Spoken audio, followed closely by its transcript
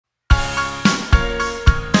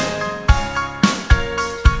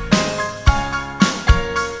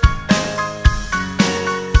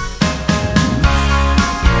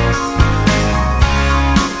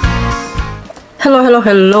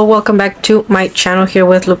Hello, welcome back to my channel here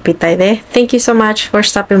with Lupita Aide. Thank you so much for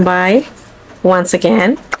stopping by once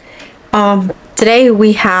again. Today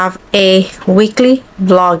we have a weekly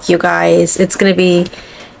vlog, you guys. It's gonna be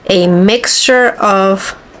a mixture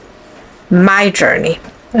of my journey.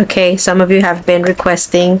 Okay, some of you have been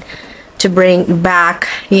requesting to bring back,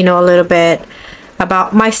 a little bit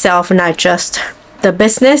about myself, not just the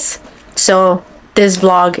business. So this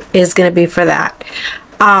vlog is gonna be for that.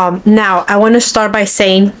 Now I want to start by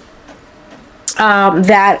saying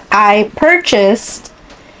that I purchased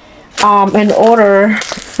an order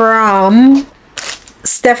from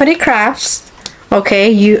Steffany Crafts.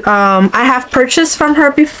 Okay, I have purchased from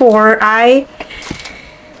her before. I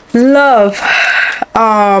love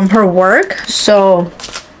her work, so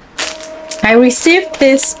I received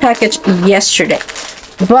this package yesterday,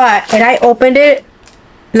 and I opened it.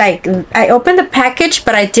 I opened the package,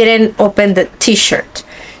 but I didn't open the t-shirt.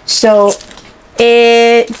 So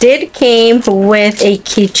it did came with a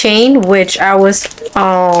keychain, which I was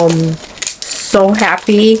so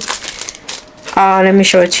happy. Let me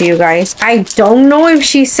show it to you guys. I don't know if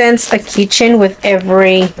she sends a keychain with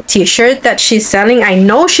every t-shirt that she's selling. I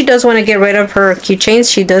know she does want to get rid of her keychains.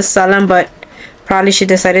 She does sell them, but probably she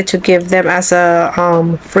decided to give them as a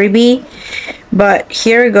freebie. But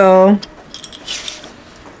here we go.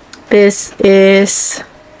 This is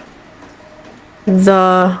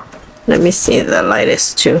let me see, the light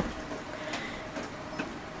is too.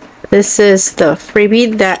 This is the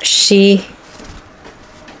freebie that she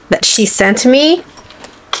sent me.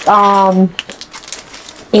 And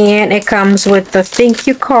it comes with the thank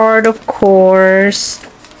you card, of course.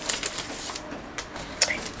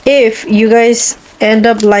 If you guys end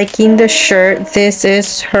up liking the shirt, this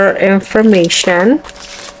is her information.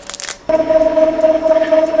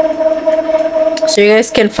 So you guys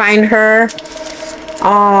can find her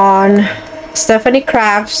on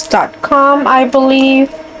steffanycrafts.com, I believe.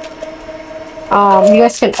 You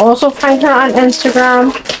guys can also find her on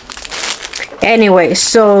Instagram. Anyway,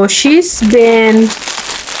 so she's been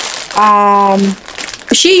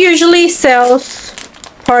she usually sells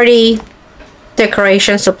party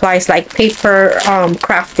decoration supplies like paper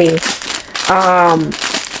crafting,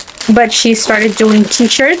 but she started doing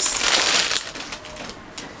t-shirts,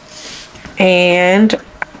 and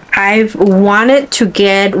I've wanted to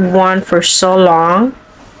get one for so long,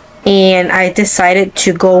 and I decided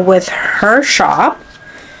to go with her shop.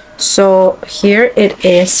 So here it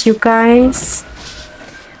is, you guys.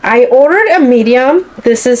 I ordered a medium.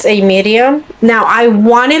 This is a medium. Now I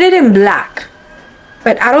wanted it in black,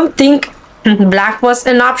 but I don't think black was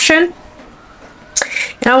an option.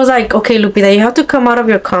 And I was like, okay, Lupita, you have to come out of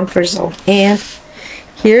your comfort zone. And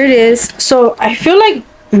here it is. So I feel like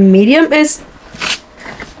medium is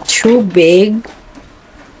too big.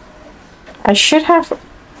 I should have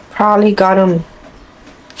probably got them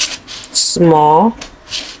small.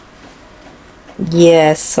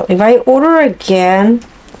 Yes, so if I order again,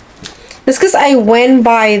 it's because I went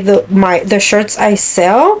by the shirts I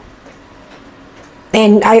sell,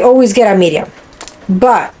 and I always get a medium,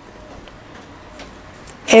 but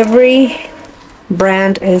every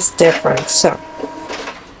brand is different. So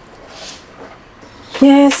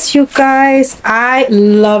yes, you guys, I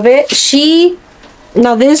love it.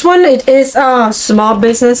 Now this one, it is a small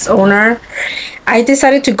business owner. I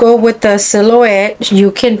decided to go with the silhouette.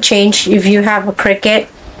 You can change, if you have a cricket,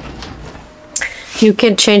 you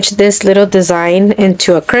can change this little design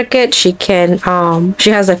into a cricket. She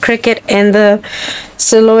has a cricket and the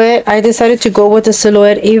silhouette. I decided to go with the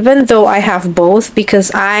silhouette, even though I have both, because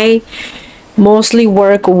I mostly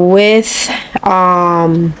work with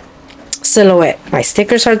silhouette. My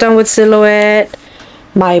stickers are done with silhouette.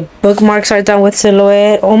 My bookmarks are done with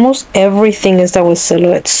silhouette. Almost everything is done with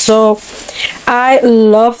silhouette. So I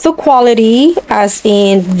love the quality, as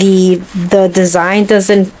in the design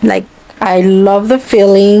doesn't, like, I love the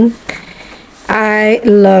feeling. I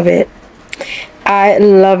love it. I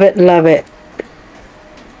love it, love it.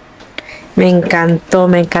 Me encantó,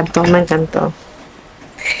 me encantó, me encantó.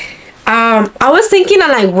 I was thinking of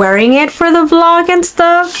like wearing it for the vlog and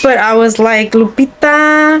stuff, but I was like,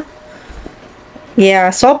 Lupita, yeah,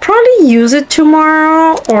 so I'll probably use it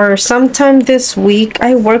tomorrow or sometime this week.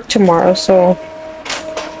 I work tomorrow, so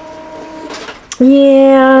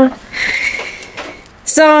yeah.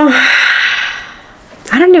 So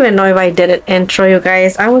I don't even know if I did an intro, you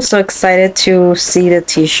guys. I was so excited to see the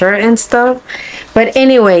t-shirt and stuff. But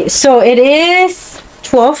anyway, so it is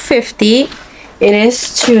 12:50. It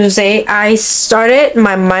is Tuesday. I started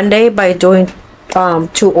my Monday by doing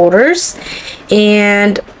 2 orders,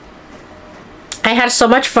 and I had so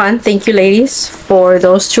much fun. Thank you, ladies, for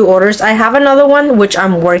those 2 orders. I have another one which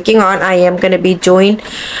I'm working on. I am going to be doing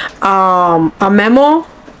a memo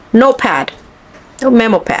notepad. A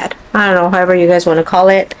memo pad. I don't know, however you guys want to call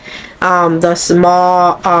it. The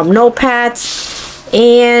small notepads.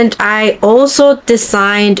 And I also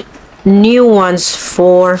designed new ones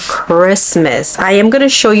for Christmas. I am going to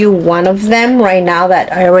show you one of them right now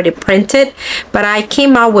that I already printed, but I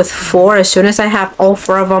came out with 4. As soon as I have all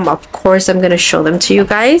 4 of them, of course I'm going to show them to you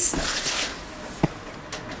guys.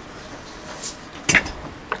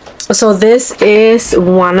 So this is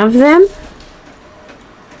one of them.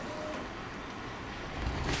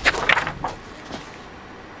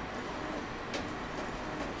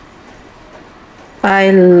 I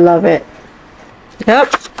love it.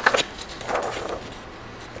 Yep.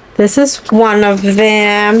 This is one of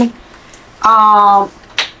them.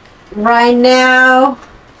 Right now,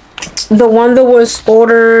 the one that was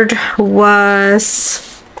ordered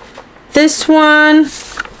was this one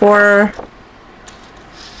for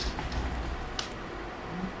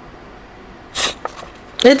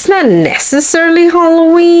it's not necessarily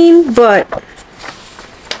Halloween, but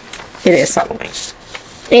it is Halloween.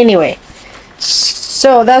 Anyway,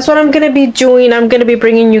 so that's what I'm gonna be doing. I'm gonna be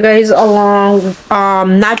bringing you guys along,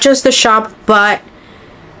 not just the shop, but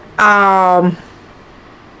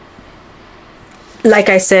like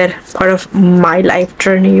I said, part of my life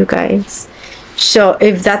journey, you guys. So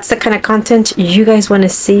if that's the kind of content you guys want to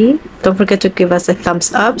see, don't forget to give us a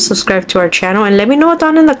thumbs up, subscribe to our channel, and let me know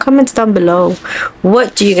down in the comments down below,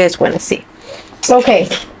 what do you guys want to see? Okay,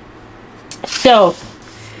 so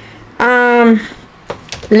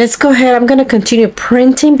let's go ahead. I'm gonna continue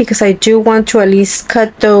printing because I do want to at least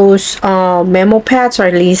cut those memo pads, or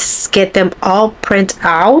at least get them all print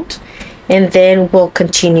out, and then we'll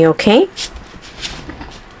continue. Okay.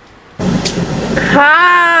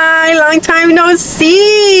 Hi, long time no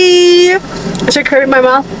see. I should curve my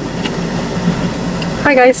mouth.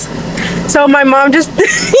 Hi guys. So my mom just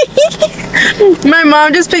my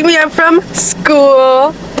mom just picked me up from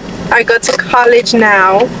school. I go to college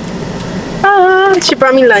now. She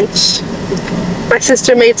brought me lunch. My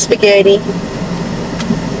sister made spaghetti.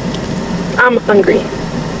 I'm hungry.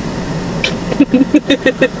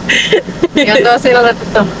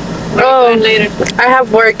 Oh, later. I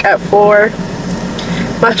have work at 4.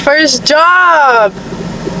 My first job.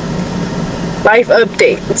 Life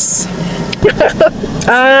updates.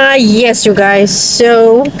 Yes, you guys.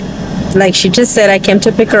 So, like she just said, I came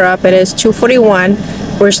to pick her up. It is 2:41.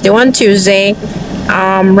 We're still on Tuesday.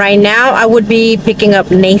 Right now, I would be picking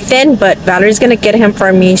up Nathan, but Valerie's gonna get him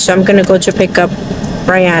for me, so I'm gonna go to pick up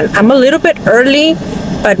Brian. I'm a little bit early,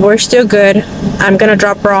 but we're still good. I'm gonna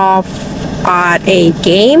drop her off at a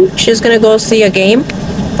game. She's gonna go see a game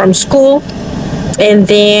from school, and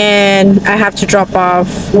then I have to drop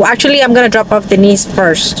off, well, actually I'm gonna drop off Denise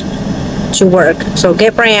first to work. So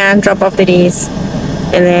get Brian, drop off Denise,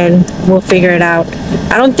 and then we'll figure it out.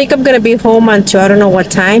 I don't think I'm gonna be home until I don't know what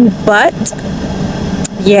time, but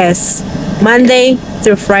yes, Monday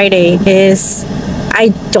through Friday is,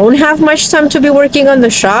 I don't have much time to be working on the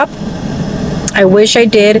shop. I wish I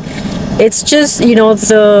did. It's just, you know,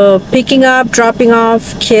 the picking up, dropping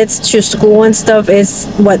off kids to school and stuff is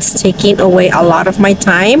what's taking away a lot of my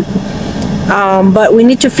time. But we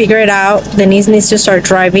need to figure it out. Denise needs to start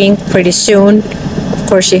driving pretty soon. Of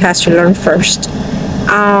course, she has to learn first.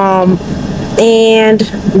 And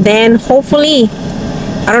then hopefully,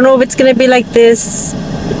 I don't know if it's gonna be like this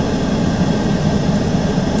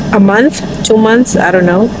a month, 2 months, I don't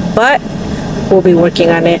know, but we'll be working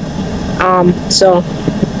on it. So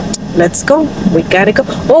let's go. We gotta go.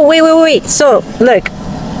 Oh, wait. So look,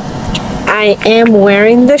 I am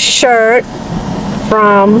wearing the shirt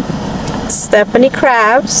from Steffany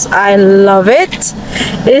Crafts. I love it.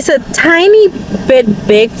 It's a tiny bit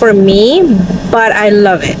big for me, but I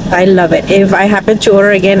love it. I love it. If I happen to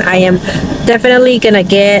order again, I am definitely gonna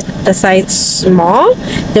get the size small.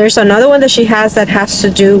 There's another one that she has that has to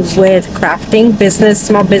do with crafting, business,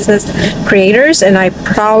 small business creators, and I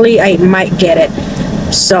might get it.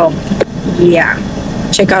 So yeah,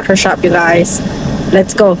 check out her shop, you guys.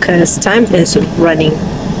 Let's go, because time is running.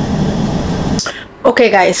 Okay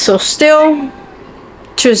guys, so still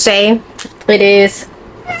Tuesday. It is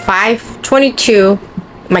 5:22.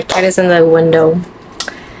 My cat is in the window.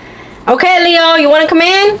 Okay, Leo, you want to come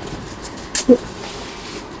in?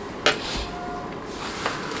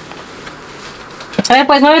 A ver,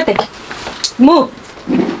 pues, muévete. Move.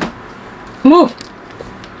 Move.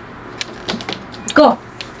 Go.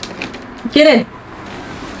 Get in.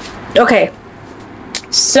 Okay.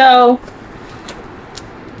 So,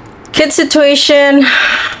 kid situation.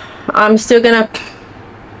 I'm still gonna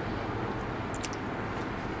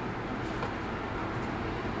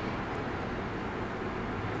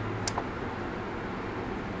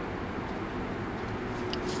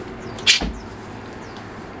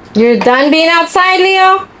You're done being outside,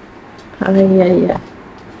 Leo? Yeah.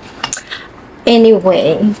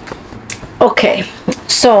 Anyway, okay,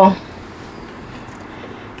 so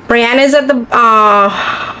Brianna's at the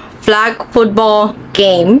flag football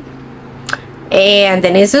game, and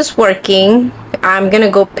Denise is working. I'm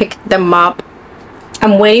gonna go pick them up.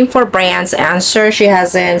 I'm waiting for Brianna's answer. She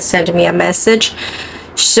hasn't sent me a message,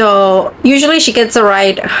 so usually she gets a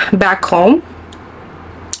ride back home.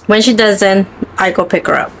 When she doesn't, I go pick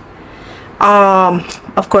her up.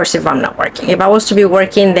 Of course, if I'm not working. If I was to be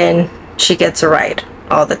working, then she gets a ride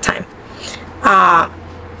all the time.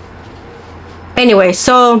 Anyway,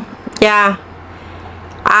 so yeah,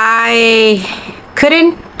 I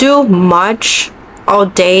couldn't do much all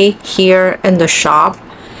day here in the shop,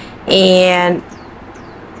 and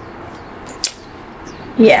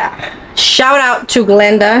yeah, shout out to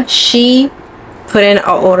Glenda. She put in an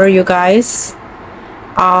order, you guys.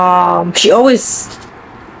 She always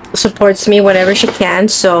supports me whenever she can,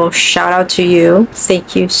 so shout out to you.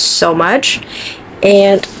 Thank you so much.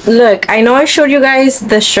 And look, I know I showed you guys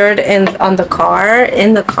the shirt in the car,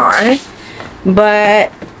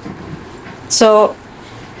 but so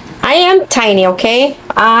I am tiny, okay?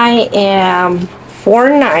 I am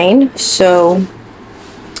 4'9", so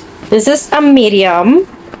this is a medium.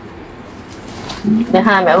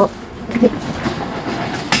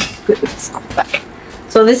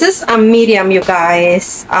 So this is a medium, you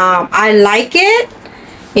guys. I like it.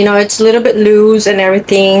 You know, it's a little bit loose and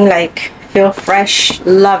everything, like feel fresh.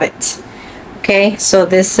 Love it. Okay, so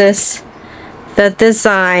this is the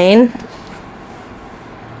design.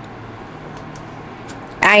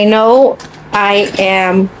 I know I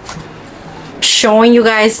am showing you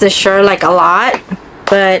guys the shirt like a lot,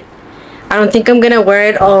 but I don't think I'm gonna wear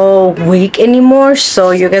it all week anymore,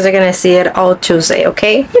 so you guys are gonna see it all Tuesday,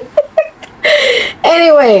 okay?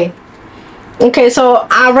 Anyway, okay, so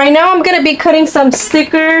right now I'm gonna be cutting some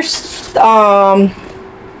stickers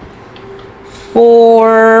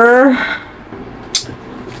for,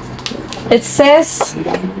 it says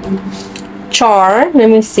char. Let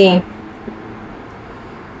me see,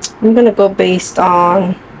 I'm gonna go based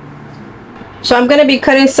on, so I'm gonna be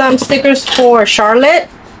cutting some stickers for Charlotte.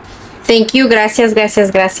 Thank you, gracias,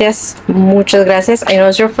 muchas gracias. I know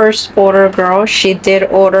it's your first order, girl. She did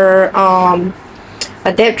order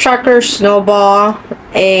a dip tracker, snowball,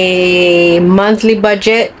 a monthly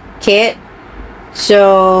budget kit.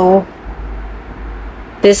 So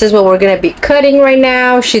this is what we're gonna be cutting right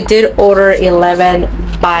now. She did order 11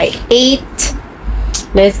 by 8.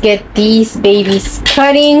 Let's get these babies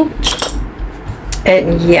cutting.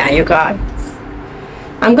 And yeah, you guys,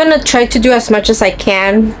 I'm gonna try to do as much as I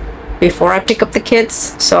can before I pick up the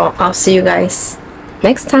kids, so I'll see you guys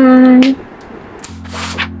next time.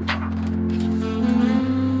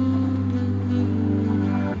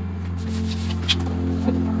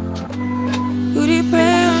 You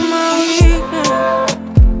depend on my weakness,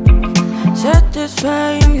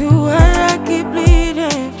 satisfying you while I keep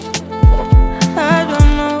bleeding. I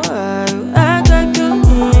don't know why you act like you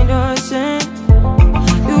innocent.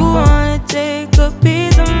 You wanna take a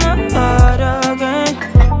piece of my heart again.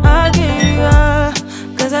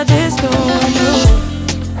 Cause I just don't know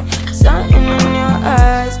something in your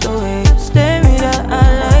eyes, the way you stare me that I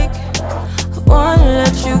like. I wanna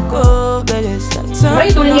let you go, but it's like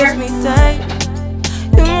something holds me tight.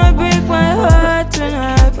 You might break my heart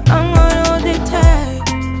tonight, but I'm gonna hold it tight.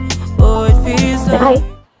 Oh, it feels like.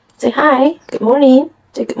 Say hi. Good morning.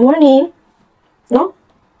 Say good morning. No?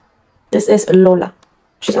 This is Lola.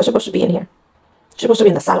 She's not supposed to be in here. She's supposed to be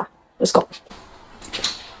in the sala. Let's go.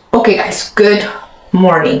 Okay, guys. Good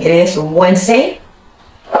morning. It is Wednesday,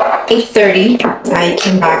 8:30. I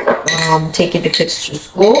came back taking the kids to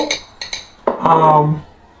school.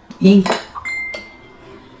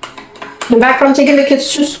 Came back from taking the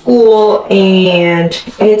kids to school, and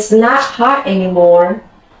it's not hot anymore,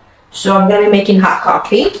 so I'm gonna be making hot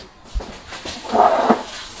coffee.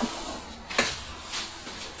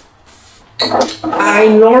 I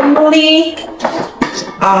normally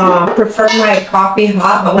prefer my coffee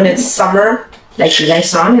hot, but when it's summer, like you guys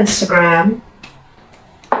saw on Instagram,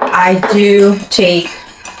 I do take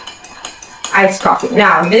iced coffee.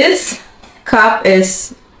 Now this cup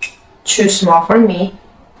is too small for me,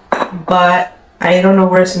 but I don't know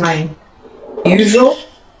where's my usual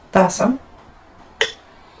taza.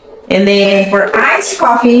 And then for iced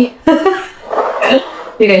coffee,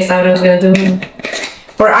 you guys thought I was gonna do.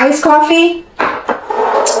 For iced coffee,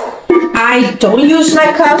 I don't use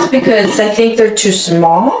my cups because I think they're too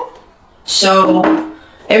small. So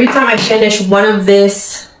every time I finish one of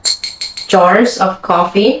these jars of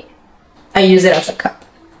coffee, I use it as a cup.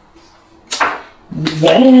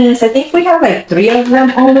 Yes, I think we have like 3 of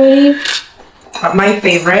them already. My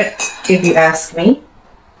favorite, if you ask me,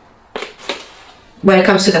 when it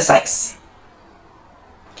comes to the size.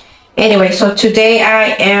 Anyway, so today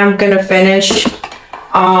I am gonna finish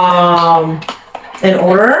an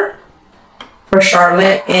order for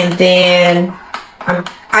Charlotte, and then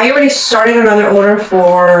I already started another order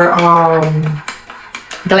for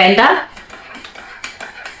Glenda.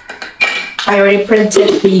 I already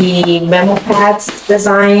printed the memo pads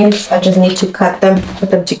designs. I just need to cut them, put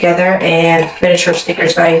them together, and finish her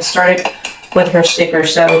stickers. But I started with her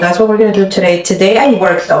stickers, so that's what we're gonna do today. Today I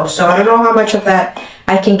work though, so I don't know how much of that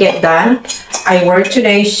I can get done. I work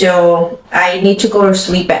today, so I need to go to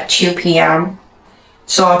sleep at 2 p.m.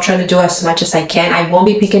 So I'm trying to do as much as I can. I won't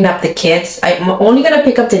be picking up the kids. I'm only gonna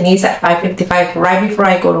pick up Denise at 5:55, right before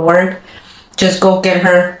I go to work. Just go get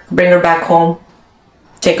her, bring her back home,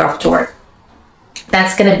 take off to work.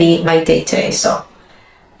 That's gonna be my day today, so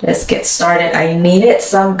let's get started. I needed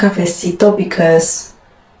some cafecito because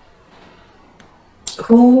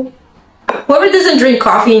whoever doesn't drink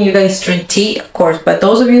coffee, and you guys drink tea, of course, but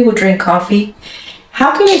those of you who drink coffee,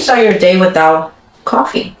 how can you start your day without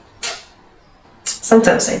coffee?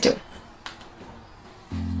 Sometimes I do.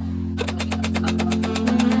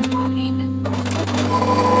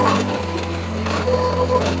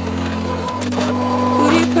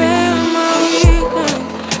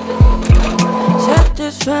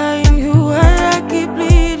 Satisfying you while I keep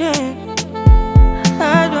bleeding.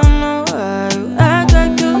 I don't know why you act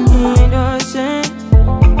like you're innocent.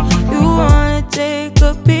 You wanna take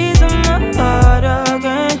a piece of my heart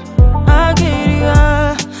again. I get it,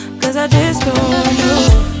 cause I just don't know.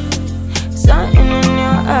 Something in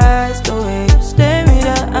your eyes, the way you stare me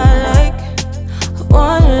that I like. I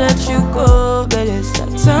wanna let you go, but it's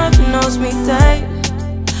like something holds me tight.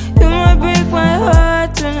 You might break my heart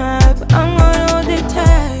tonight, but I'm gonna hold it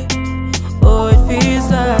tight. Oh, it feels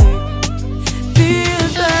like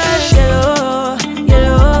yellow,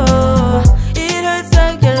 yellow. It hurts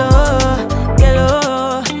like yellow, yellow,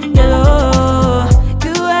 yellow.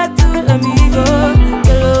 You had to let me go.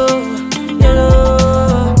 Yellow,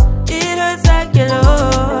 yellow. It hurts like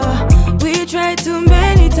yellow. We tried too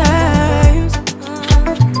many times.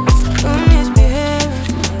 Don't misbehave.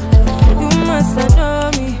 You must have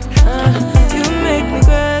known me. You make me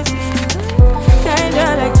crazy, kinda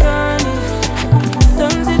like Johnny.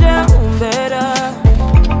 Thumbs it down, better,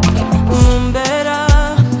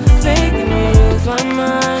 making me lose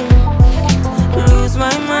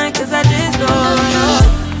my mind, cause I just don't know.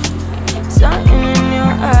 Something in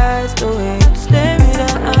your eyes, the way you stare me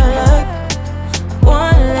that I like.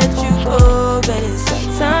 Wanna let you go, but it's like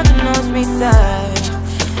something holds me tight.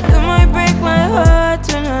 You might break my heart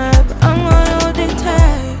tonight, but I'm gonna hold it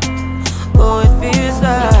tight. Oh, it feels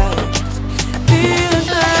like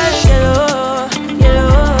yellow,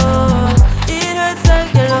 yellow. It hurts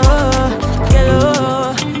like yellow,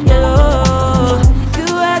 yellow, yellow. You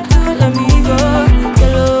had to let me go.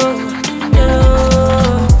 Yellow, yellow.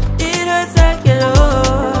 It hurts like yellow.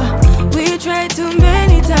 We tried too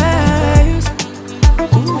many times.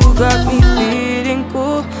 Ooh, you got me feeling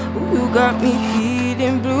cool. Ooh, you got me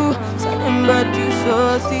feeling blue. Something about you so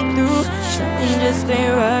see-through. Something just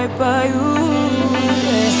ain't right by you.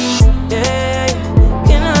 Yeah,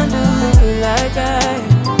 can I do you like I?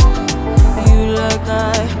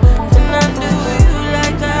 Can I do you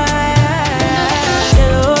like I?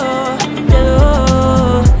 Yellow,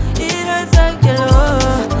 yellow. It hurts like yellow,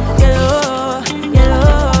 yellow,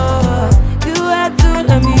 yellow. You had to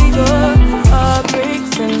let me go.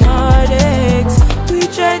 Heartbreaks and heartaches. We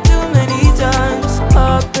tried too many times.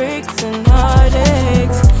 Heartbreaks and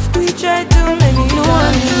heartaches. We tried too many times. No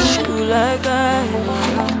one knew you like I.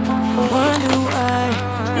 Wonder why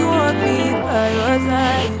you want me by your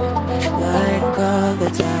side, like all the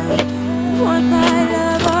time.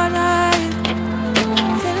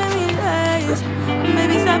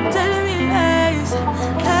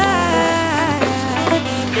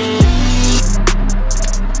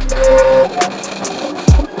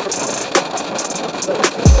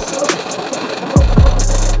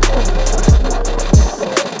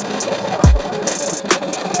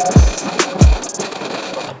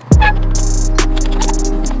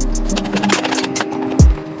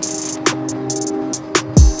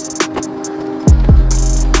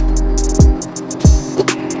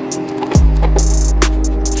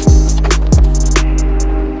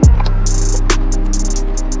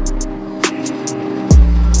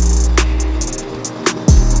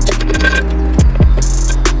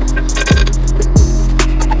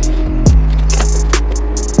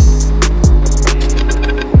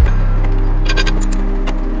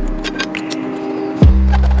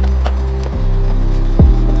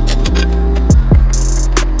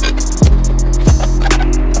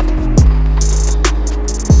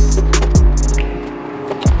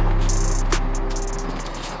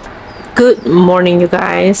 Good morning, you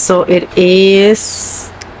guys. So it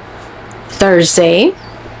is Thursday.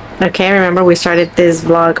 Okay, remember we started this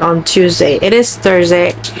vlog on Tuesday. It is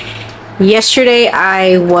Thursday. Yesterday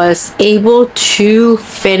I was able to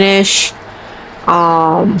finish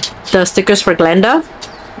the stickers for Glenda,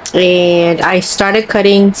 and I started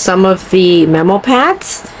cutting some of the memo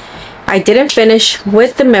pads. I didn't finish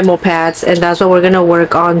with the memo pads, and that's what we're gonna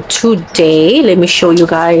work on today. Let me show you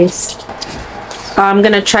guys. I'm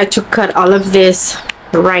gonna try to cut all of this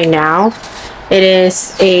right now. It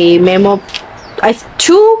is a memo,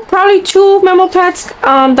 probably two memo pads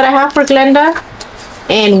that I have for Glenda,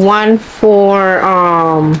 and one for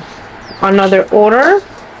another order.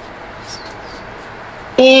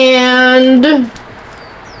 And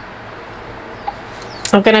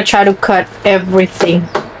I'm gonna try to cut everything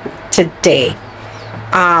today.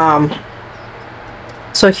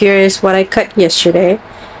 So here is what I cut yesterday.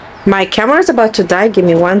 My camera is about to die. Give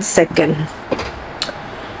me 1 second.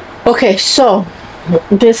 Okay, so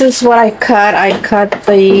this is what I cut. I cut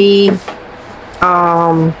the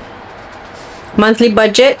monthly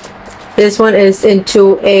budget. This one is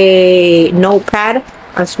into a notepad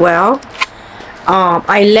as well.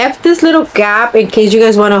 I left this little gap in case you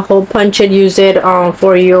guys want to hole punch it, use it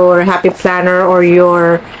for your happy planner or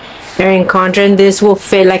your Erin Condren. This will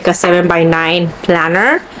fit like a 7x9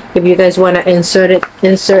 planner if you guys want to insert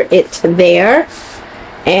it there.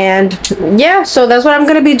 And yeah, so that's what I'm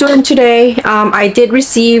gonna be doing today. I did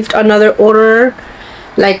receive another order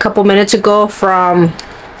like a couple minutes ago from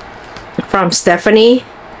Steffany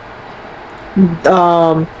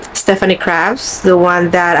Crafts, the one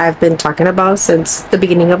that I've been talking about since the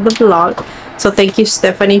beginning of the vlog. So thank you,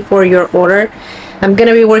 Steffany, for your order. I'm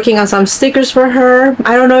gonna be working on some stickers for her.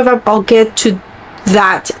 I don't know if I'll get to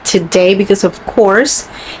that today because of course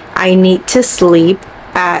I need to sleep.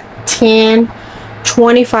 At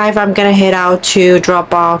 10:25 I'm gonna head out to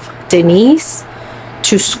drop off Denise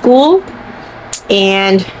to school,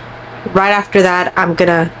 and right after that I'm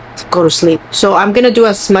gonna go to sleep. So I'm gonna do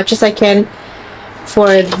as much as I can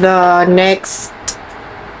for the next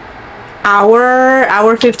hour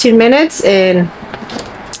 15 minutes, and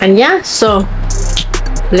yeah, so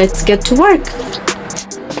let's get to work.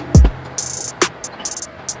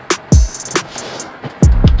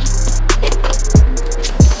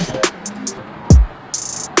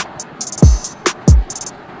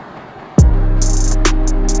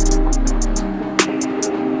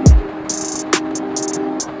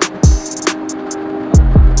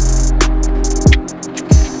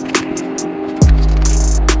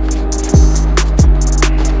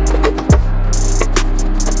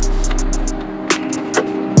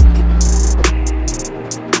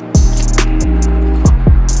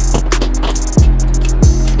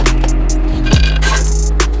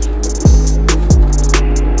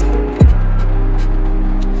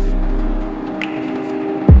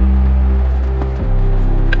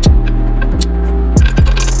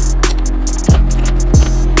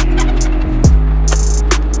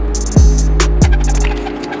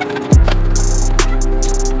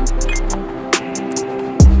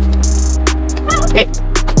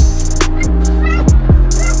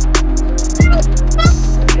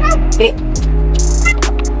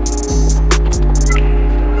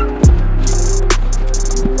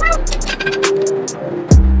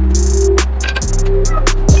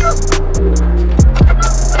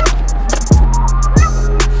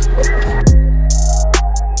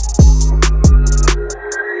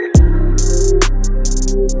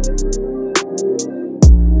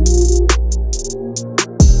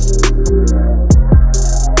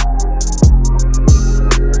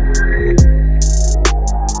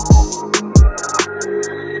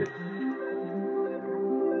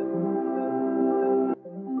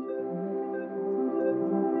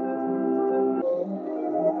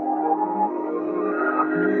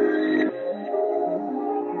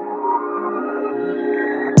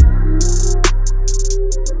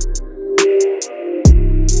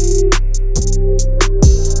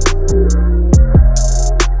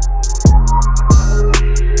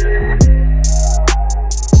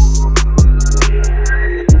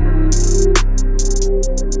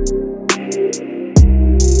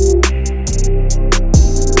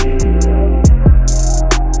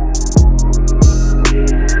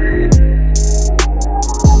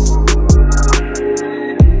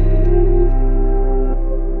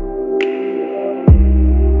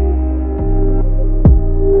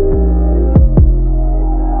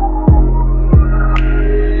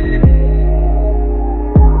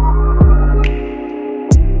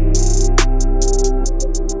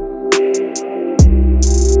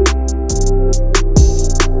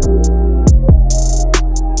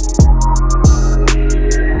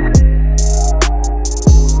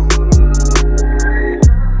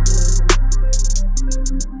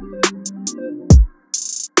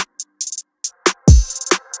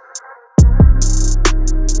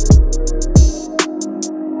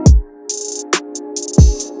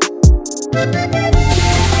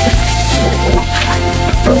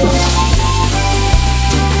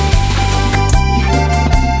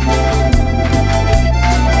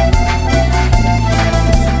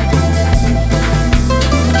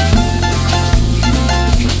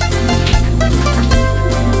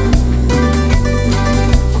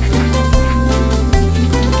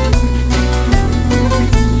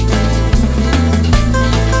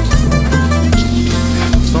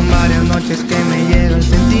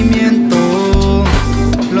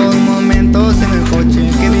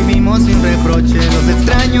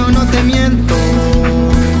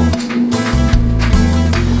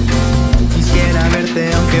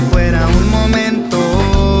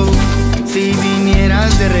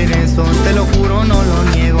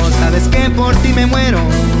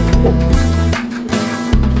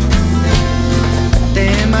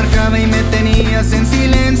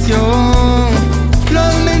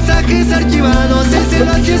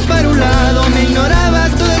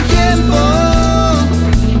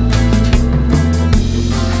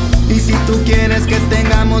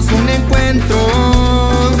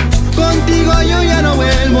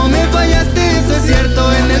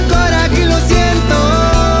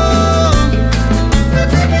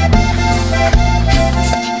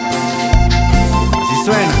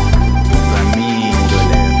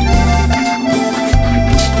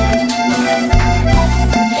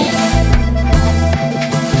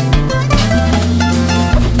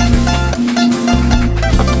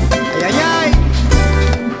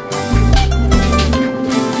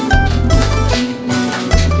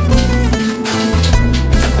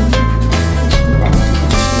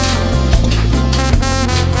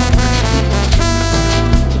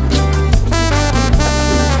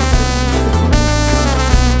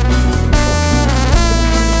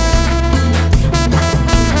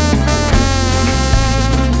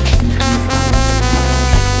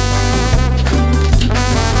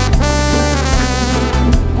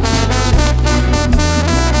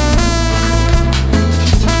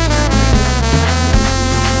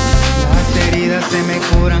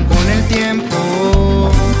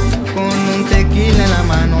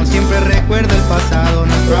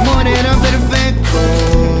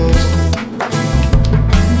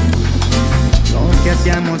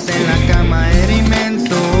 hacíamos en la cama era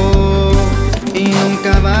inmenso y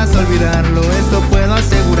nunca vas a olvidarlo, eso puedo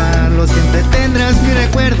asegurarlo, siempre tendrás mi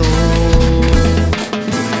recuerdo.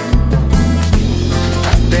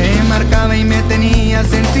 Te marcaba y me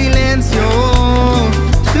tenías en silencio,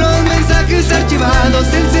 los mensajes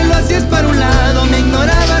archivados, el celo hacías para un lado, me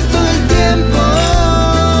ignorabas todo el tiempo.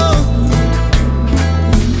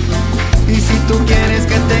 Y si tú quieres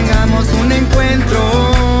que tengamos un encuentro,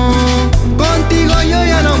 contigo yo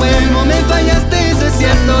ya no vuelvo, me fallaste, eso es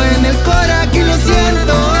cierto, en el cora aquí lo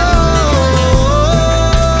siento.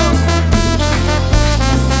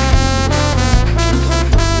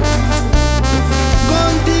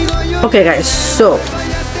 Okay guys, so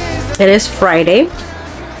it is Friday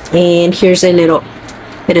and here's a little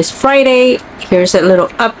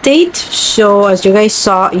update. So as you guys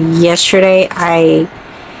saw yesterday, I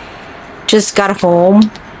just got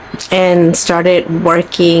home and started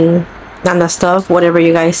working on the stuff, whatever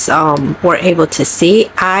you guys were able to see.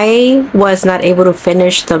 I was not able to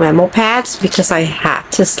finish the memo pads because I had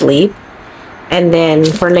to sleep and then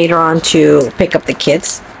for later on to pick up the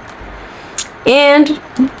kids. And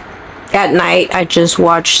at night I just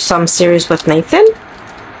watched some series with Nathan.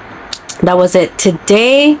 That was it.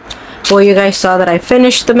 Today, well, you guys saw that I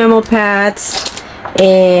finished the memo pads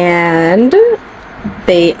and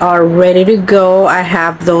they are ready to go. I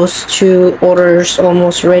have those 2 orders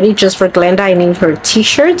almost ready. Just for Glenda, I need her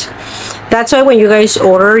t-shirt. That's why when you guys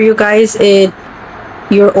order, you guys,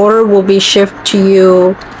 your order will be shipped to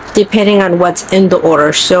you depending on what's in the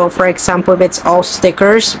order. So for example, if it's all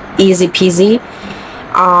stickers, easy peasy.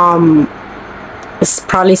 It's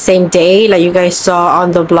probably same day, like you guys saw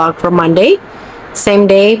on the vlog for Monday. Same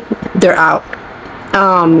day, they're out.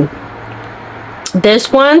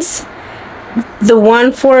 This one's the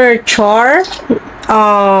one for Char.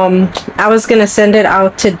 I was gonna send it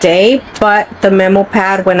out today, but the memo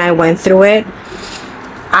pad, when I went through it,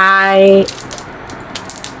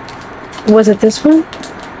 was it this one?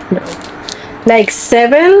 No, like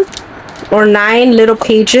 7 or 9 little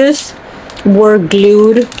pages were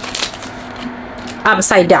glued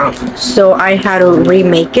upside down, so I had to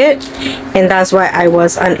remake it, and that's why I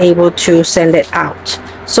was unable to send it out.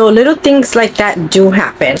 So little things like that do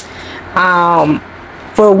happen.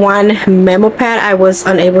 For one memo pad, I was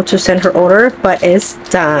unable to send her order, but it's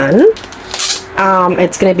done.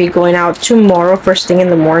 It's gonna be going out tomorrow first thing in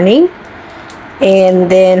the morning. And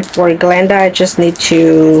then for Glenda, I just need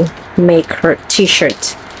to make her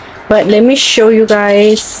t-shirt. But let me show you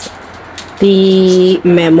guys the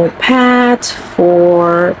memo pad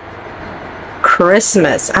for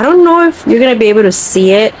Christmas. I don't know if you're gonna be able to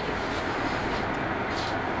see it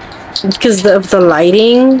because of the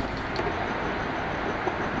lighting.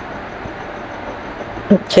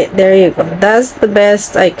 Okay, there you go. That's the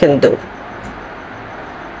best I can do.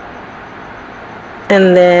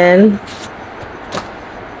 And then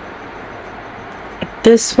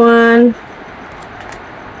this one.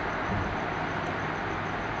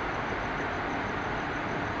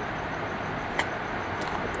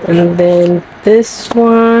 And then this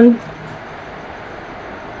one.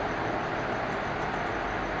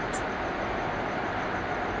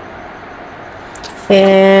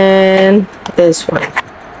 And this one.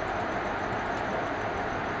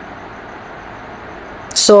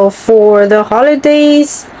 So for the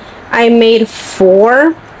holidays, I made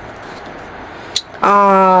 4.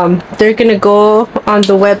 They're gonna go on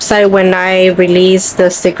the website when I release the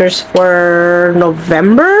stickers for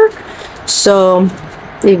November. So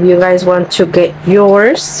if you guys want to get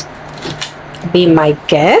yours, be my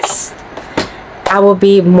guest. I will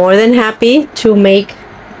be more than happy to make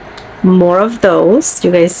more of those.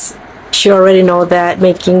 You guys should already know that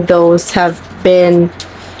making those have been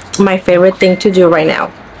my favorite thing to do right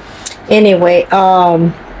now. Anyway,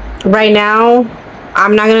 right now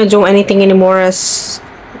I'm not gonna do anything anymore as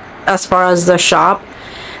far as the shop.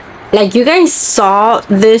 Like you guys saw,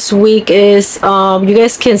 this week is you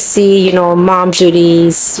guys can see, you know, mom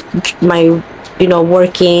duties, my, you know,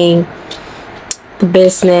 working, the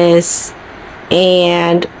business,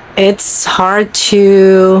 and it's hard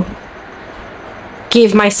to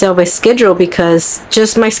give myself a schedule because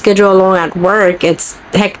just my schedule alone at work, it's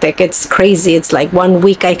hectic, it's crazy. It's like one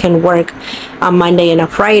week I can work a Monday and a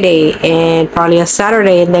Friday and probably a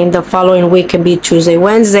Saturday, and then the following week can be Tuesday,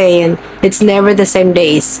 Wednesday, and it's never the same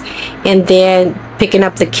days. And then picking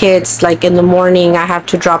up the kids, like in the morning I have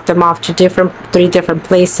to drop them off to 3 different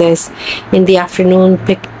places. In the afternoon,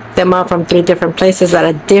 pick them up from 3 different places at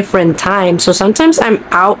a different time. So sometimes I'm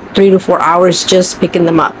out 3 to 4 hours just picking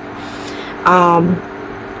them up.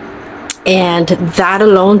 And that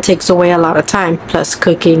alone takes away a lot of time, plus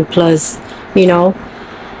cooking, plus, you know,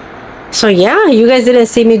 So yeah, you guys didn't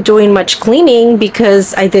see me doing much cleaning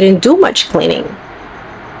because I didn't do much cleaning.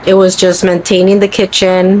 It was just maintaining the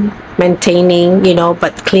kitchen, maintaining, you know,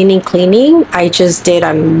 but cleaning I just did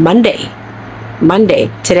on Monday.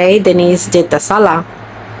 Today Denise did the sala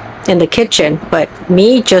in the kitchen, but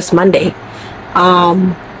me just Monday.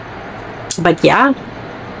 But yeah,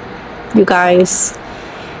 you guys,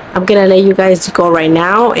 I'm gonna let you guys go right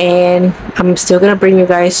now, and I'm still gonna bring you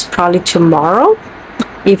guys probably tomorrow.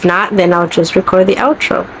 If not, then I'll just record the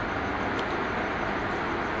outro.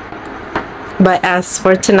 But as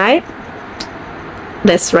for tonight,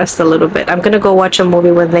 let's rest a little bit. I'm gonna go watch a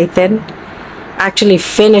movie with Nathan. Actually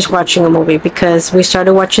finish watching a movie, because we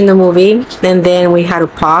started watching the movie and then we had to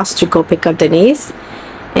pause to go pick up Denise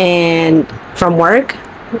and from work,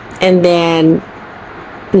 and then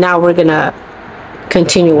now we're gonna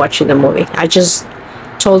continue watching the movie. I just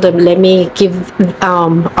told him, let me give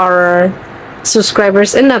our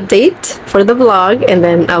subscribers an update for the vlog, and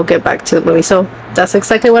then I'll get back to the movie. So that's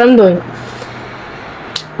exactly what I'm doing.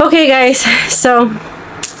 Okay guys, so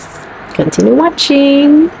continue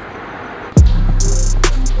watching.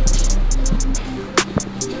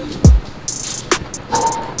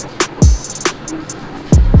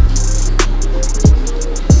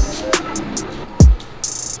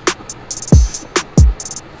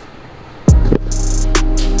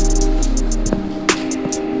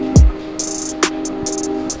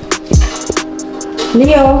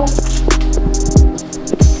 Leo.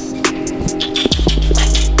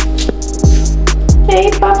 Hey,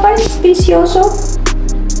 papá es vicioso.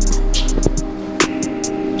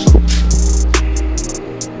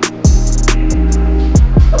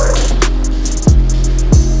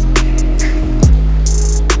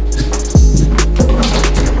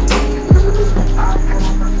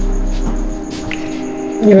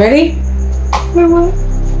 You ready?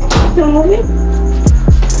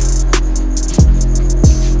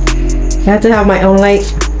 I have to have my own light.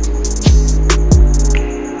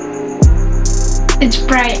 It's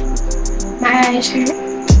bright. My eyes hurt.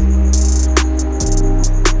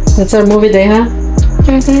 That's our movie day, huh?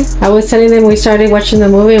 I was telling them we started watching the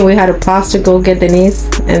movie and we had to pause to go get Denise,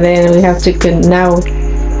 and then we have to now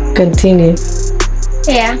continue.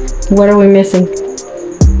 Yeah. What are we missing?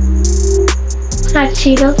 Hot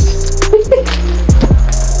Cheetos.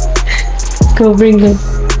 Go bring them.